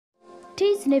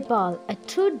Teach Nepal, a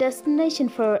true destination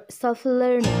for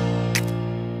self-learning.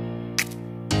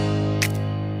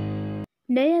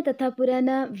 नयाँ तथा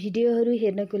पुराना भिडियोहरू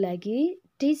हेर्नको लागि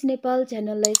टिच नेपाल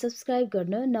च्यानललाई सब्स्क्राइब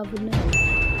गर्न नभुल्नुहोला।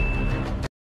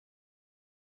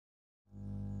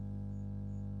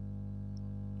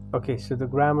 Okay, so the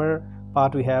grammar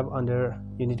part we have under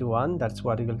unit 1, that's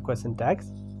what you call question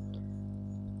tags.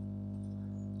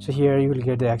 So here you will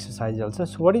get the exercise also.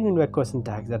 So what do you mean by question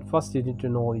tags? That first you need to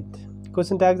know it.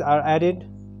 Question tags are added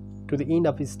to the end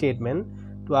of a statement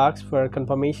to ask for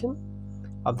confirmation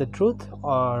of the truth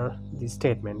or the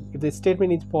statement. If the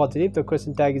statement is positive, the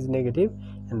question tag is negative,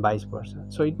 and vice versa.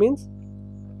 So it means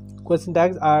question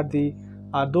tags are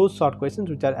those short questions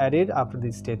which are added after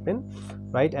this statement,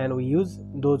 right? And we use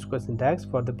those question tags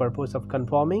for the purpose of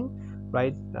confirming,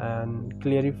 right, and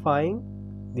clarifying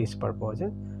this purpose.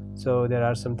 So there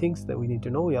are some things that we need to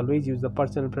know. We always use the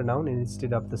personal pronoun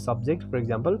instead of the subject. For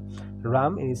example,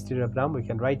 Ram instead of Ram we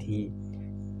can write he.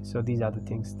 So these are the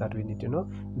things that we need to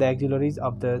know. The auxiliaries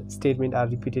of the statement are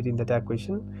repeated in the tag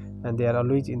question, and they are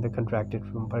always in the contracted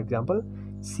form. For example,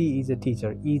 she is a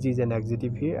teacher. Is an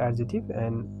adjective here,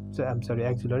 and so I'm sorry,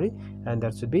 auxiliary, and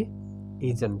that should be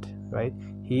isn't, right?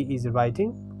 He is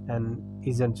writing, and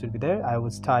isn't should be there. I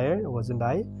was tired, wasn't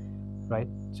I, right?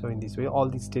 So in this way all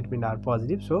these statements are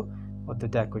positive, so the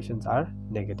tag questions are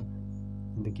negative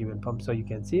in the given form. So you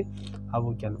can see how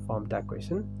we can form tag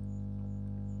question.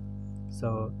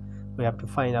 So we have to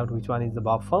find out which one is the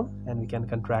verb form, and we can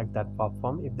contract that verb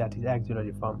form. If that is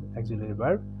auxiliary form, auxiliary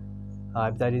verb.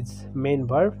 If that is main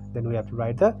verb, then we have to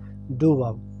write the do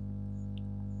verb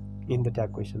in the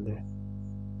tag question there.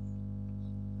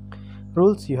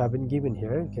 Rules you have been given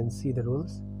here. You can see the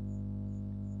rules.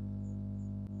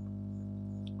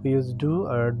 We use do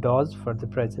or does for the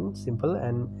present simple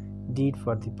and did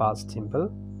for the past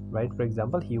simple, right? For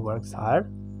example, he works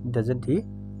hard, doesn't he?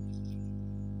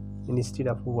 Instead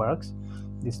of works,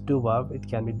 this do verb, it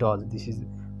can be does. This is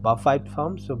verb 5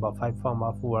 form, so verb 5 form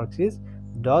of works is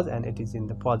does, and it is in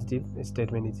the positive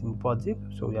statement, is in positive,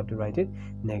 so we have to write it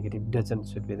negative. Doesn't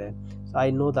should be there. So I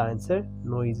know the answer.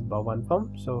 No is verb 1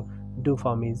 form, so do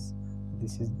form is,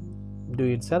 this is do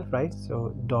itself, right?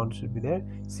 So don't should be there.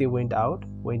 She went out.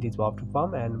 Went is verb 2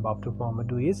 form, and verb 2 form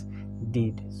do is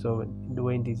did. So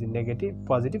went is in negative,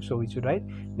 positive, so we should write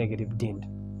negative didn't.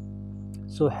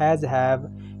 So has, have,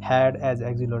 had as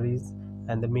auxiliaries,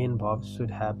 and the main verbs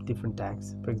should have different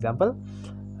tags. For example,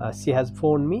 she has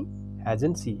phoned me,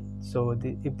 hasn't she? So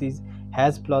if this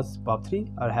has plus verb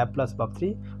 3 or have plus verb 3,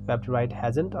 we have to write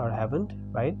hasn't or haven't,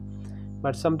 right?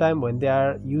 But sometimes when they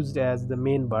are used as the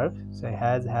main verb, so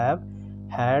has, have,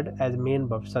 had as main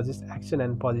verb suggest action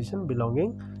and position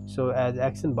belonging. So as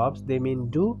action verbs they mean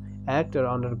do, act or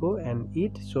undergo, and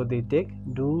eat, so they take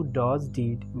do, does,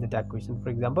 did in the tag question. For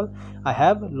example, I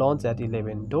have lunch at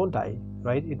 11, don't I,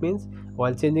 right? It means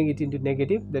while changing it into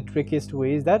negative, the trickiest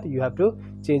way is that you have to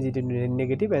change it into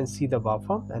negative and see the verb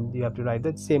form, and you have to write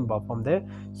the same verb form there.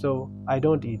 So I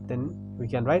don't eat, then we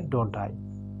can write don't I.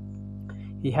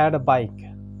 He had a bike,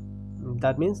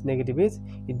 that means negative is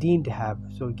he didn't have,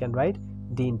 so we can write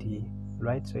didn't he,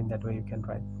 right? So in that way you can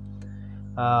write.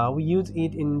 We use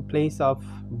it in place of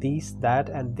these, that,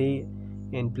 and they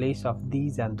in place of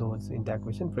these and those in that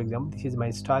question. For example, this is my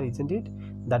star, isn't it?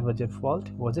 That was your fault,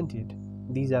 wasn't it?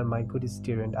 These are my good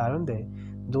students, aren't they?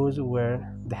 Those were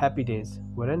the happy days,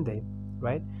 weren't they,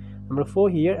 right? Number 4,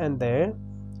 here and there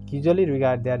usually they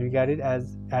are regarded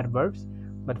as adverbs,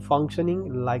 but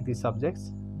functioning like the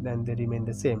subjects, then they remain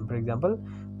the same. For example,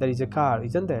 there is a car,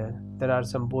 isn't there? There are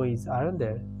some boys, aren't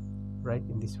there, right?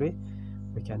 In this way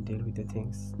we can deal with the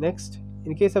things. Next,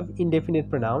 in case of indefinite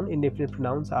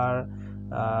pronouns are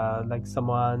like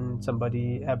someone,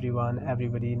 somebody, everyone,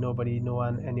 everybody, nobody, no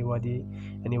one, anybody,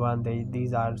 anyone.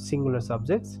 These are singular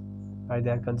subjects, right?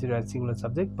 They are considered as singular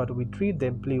subject, but we treat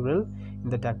them plural in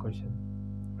the tag question.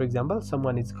 For example,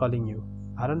 someone is calling you,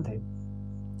 aren't they?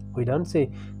 We don't say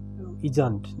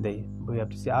isn't they, we have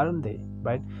to say aren't they,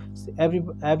 right? So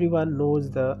everyone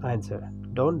knows the answer,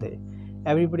 don't they?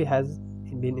 Everybody has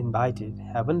been invited,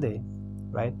 haven't they,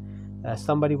 right?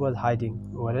 Somebody was hiding,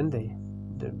 weren't they?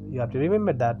 You have to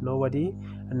remember that nobody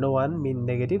and no one mean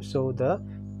negative, so the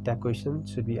tag question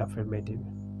should be affirmative,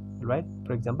 right?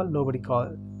 For example, nobody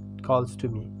calls to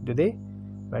me, do they,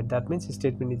 right? That means the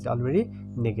statement is already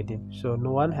negative, so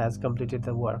no one has completed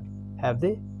the work, have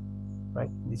they, right?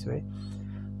 This way.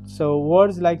 So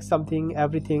words like something,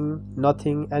 everything,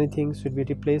 nothing, anything should be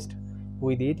replaced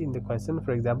with it in the question.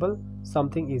 For example,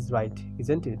 something is right,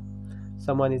 isn't it?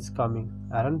 Someone is coming,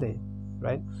 aren't they,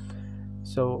 right?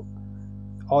 So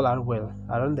all are well,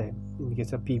 aren't they? In the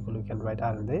case of people, we can write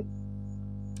aren't they.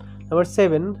 Number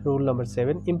 7, rule number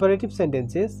 7, imperative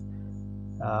sentences,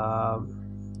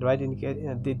 right,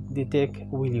 they take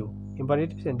will you.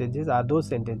 Imperative sentences are those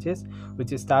sentences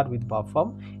which start with verb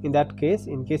form. In that case,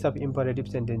 in case of imperative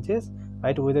sentences,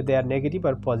 right, whether they are negative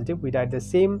or positive, we write the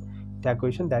same tag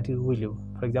question, that is will you.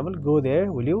 For example, go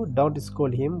there, will you? Don't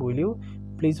scold him, will you?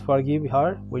 Please forgive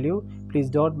her, will you? Please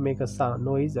don't make a sound,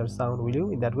 noise or sound, will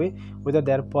you? In that way, whether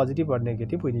they are positive or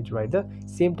negative, we need to write the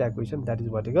same tag question, that is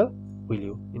what we call will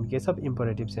you, in case of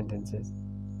imperative sentences.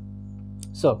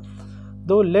 So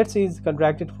though let's is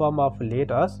contracted form of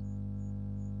let us,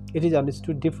 it is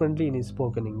understood differently in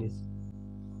spoken English.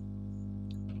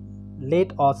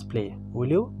 Let us play, will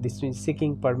you? This means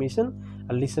seeking permission.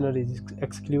 A listener is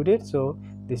excluded, so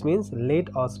this means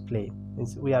let us play.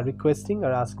 Means we are requesting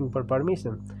or asking for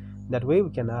permission. That way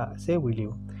we can say will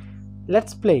you.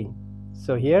 Let's play.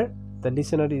 So here the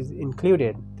listener is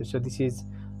included. So this is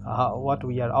what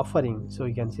we are offering. So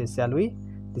you can say shall we,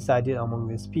 decided among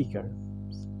the speaker,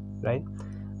 right?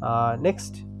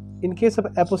 Next, in case of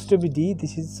apostrophe D,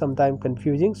 this is sometimes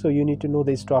confusing, so you need to know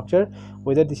the structure,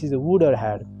 whether this is a would or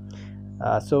had.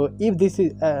 So if this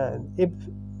is if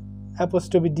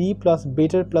apostrophe D plus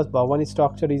better plus Bhavan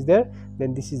structure is there,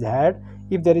 then this is had.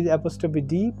 If there is apostrophe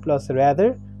D plus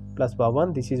rather plus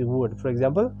Bhavan, this is would. For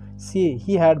example, see,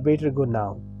 he had better go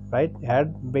now, right?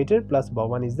 Had better plus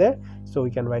Bhavan is there, so we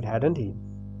can write hadn't he.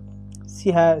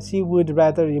 She would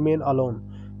rather remain alone,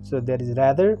 so there is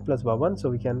rather plus Bhavan, so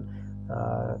we can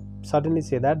certainly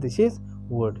say that this is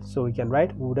would, so we can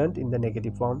write wouldn't in the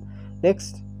negative form.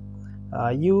 Next,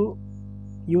 you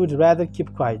would rather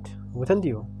keep quiet, wouldn't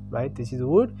you, right? This is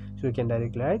would, so we can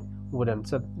directly write wouldn't.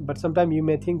 So but sometimes you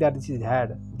may think that this is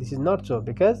had. This is not so,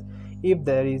 because if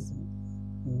there is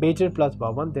better plus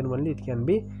Bhavan, then only it can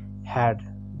be had.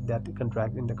 That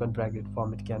contract in the contracted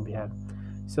form it can be had.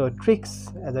 So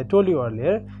tricks, as I told you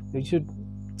earlier, you should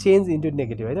change into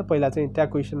negative, होइन? पहिला चाहिँ tag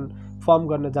question firm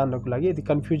गर्न जान्नको लागि यदि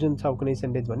confusion छ कुनै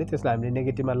sentence भने त्यसलाई हामीले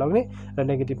नेगेटिभमा लग्ने र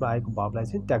नेगेटिभमा आएको भावलाई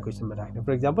चाहिँ ट्याग क्वेसनमा राख्ने.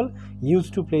 For example,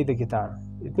 use to play the guitar,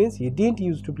 it means हि didn't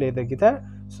use to play the guitar.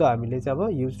 सो हामीले चाहिँ अब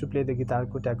use to play the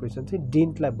गिटारको tag question चाहिँ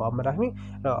डिन्टलाई भर्बमा राख्ने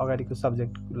र अगाडिको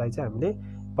सब्जेक्टलाई चाहिँ हामीले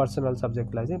पर्सनल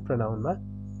सब्जेक्टलाई चाहिँ प्रोनाउनमा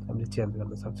हामीले चेन्ज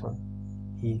गर्न सक्छौँ.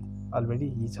 हि अलरेडी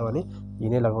हि छ भने हि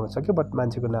नै लगाउन सक्यो, बट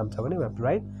मान्छेको नाम छ भने we have to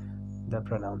right the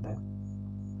pronoun there.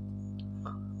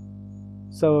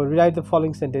 So rewrite the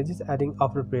following sentences adding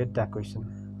appropriate tag question.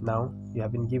 Now you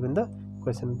have been given the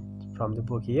question from the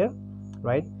book here,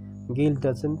 right? Gil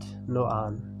doesn't know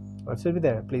Anne. What should be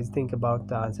there? Please think about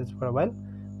the answers for a while.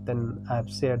 Then I have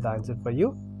shared the answer for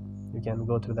you. You can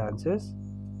go through the answers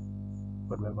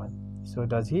one by one. So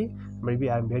does he? Maybe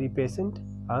I'm very patient,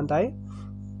 aren't I?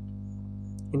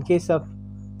 In case of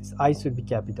this, I should be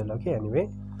capital. Okay. Anyway,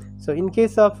 so in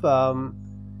case of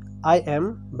I am,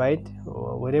 right,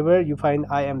 wherever you find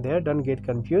I am there, don't get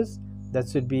confused. That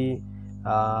should be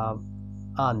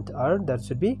aren't, or that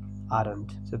should be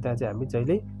aren't. So that's हामी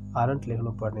जहिले aren't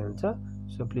लेख्नु पर्ने हुन्छ.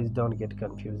 So please don't get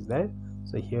confused there.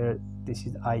 So here this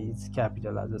is I is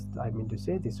capital. I mean to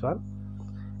say this one.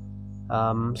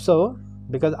 So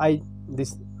because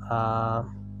this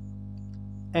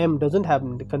am doesn't have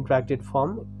the contracted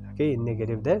form, okay, in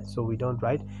negative there, so we don't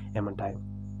write am on time.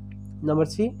 Number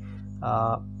C,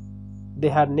 they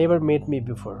had never met me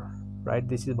before, right?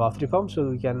 This is verb 3 form, so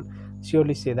we can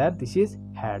surely say that this is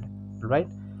had, right?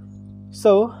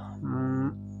 So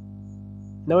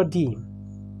number D,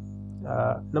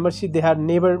 number C, they had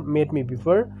never met me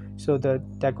before, so the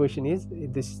tag question is,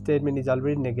 this statement is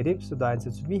already negative, so the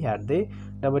answer should be had they.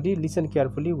 Number D, listen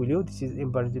carefully, will you? This is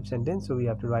imperative sentence, so we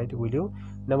have to write will you.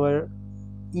 Number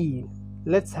E,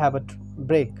 let's have a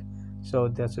break, so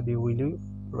there should be will you,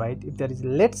 right? If there is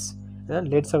let's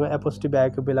सँग apostrophe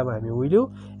आएको बेलामा हामी will you,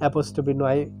 apostrophe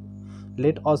नआई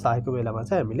let us आएको बेलामा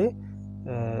चाहिँ हामीले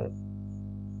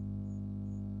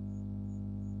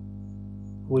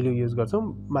will you use गर्छौँ.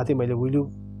 माथि मैले will you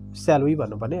shall we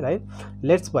भन्नुपर्ने, राइट?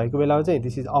 लेट्स भएको बेलामा चाहिँ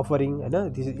दिस इज अफरिङ,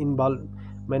 होइन? This is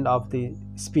involvement of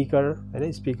the speaker,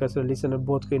 होइन? स्पिकर र लिसनर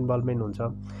बोथको इन्भल्भमेन्ट हुन्छ.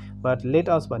 बट लेट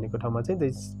अस भनेको ठाउँमा चाहिँ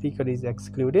the speaker is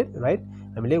excluded, right?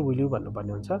 हामीले विल यु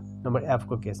भन्नुपर्ने हुन्छ नम्बर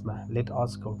एफको केसमा, लेट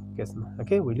असको केसमा,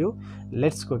 ओके? Will you.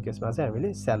 लेट्सको केसमा चाहिँ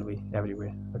हामीले shall we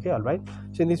everywhere, okay? Al right.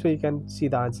 So in this way you can see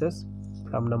the answers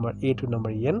from number A to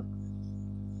number N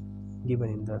given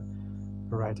in the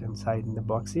right hand side in the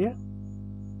box here.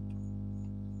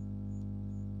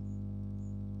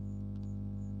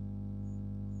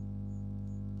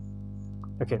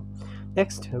 Okay,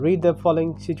 next, read the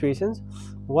following situations.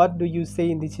 What do you say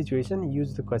in this situation?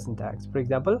 Use the question tags. For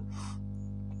example,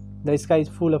 the sky is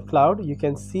full of cloud. You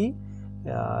can see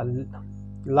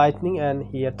lightning and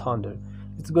hear thunder.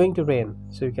 It's going to rain,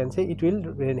 so you can say it will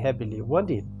rain heavily, won't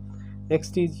it?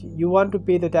 Next is you want to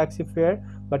pay the taxi fare,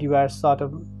 but you are short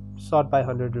by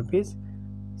 100 rupees.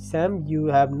 Sam, you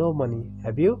have no money,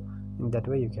 have you? In that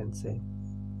way you can say,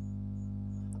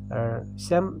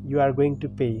 Sam, you are going to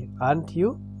pay, aren't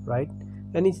you? Right?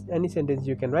 Any sentence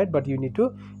you can write, but you need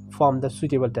to form the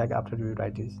suitable tag after you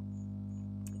write this.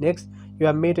 Next, you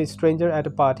have met a stranger at a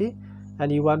party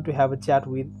and you want to have a chat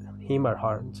with him or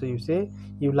her. So you say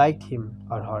you liked him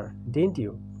or her, didn't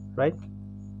you? Right?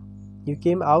 You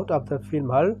came out of the film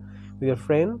hall with your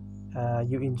friend.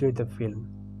 You enjoyed the film.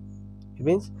 It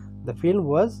means the film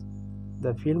was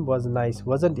nice,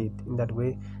 wasn't it? In that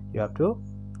way, you have to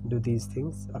do these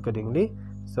things accordingly.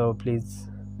 So please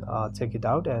check it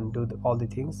out and do all the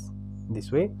things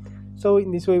this way. So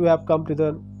in this way, we have come to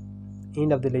the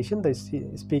end of the lesson. The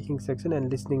speaking section and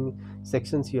listening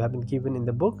sections you have been given in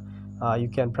the book. You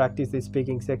can practice the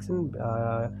speaking section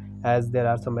as there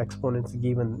are some exponents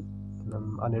given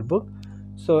on your book.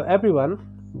 So everyone,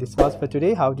 this was for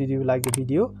today. How did you like the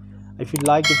video? If you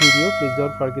like the video, please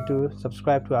don't forget to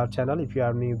subscribe to our channel if you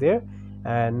are new there,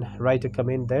 and write a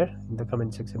comment there in the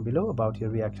comment section below about your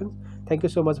reactions. Thank you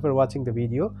so much for watching the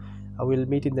video. I will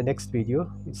meet in the next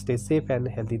video. Stay safe and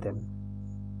healthy then.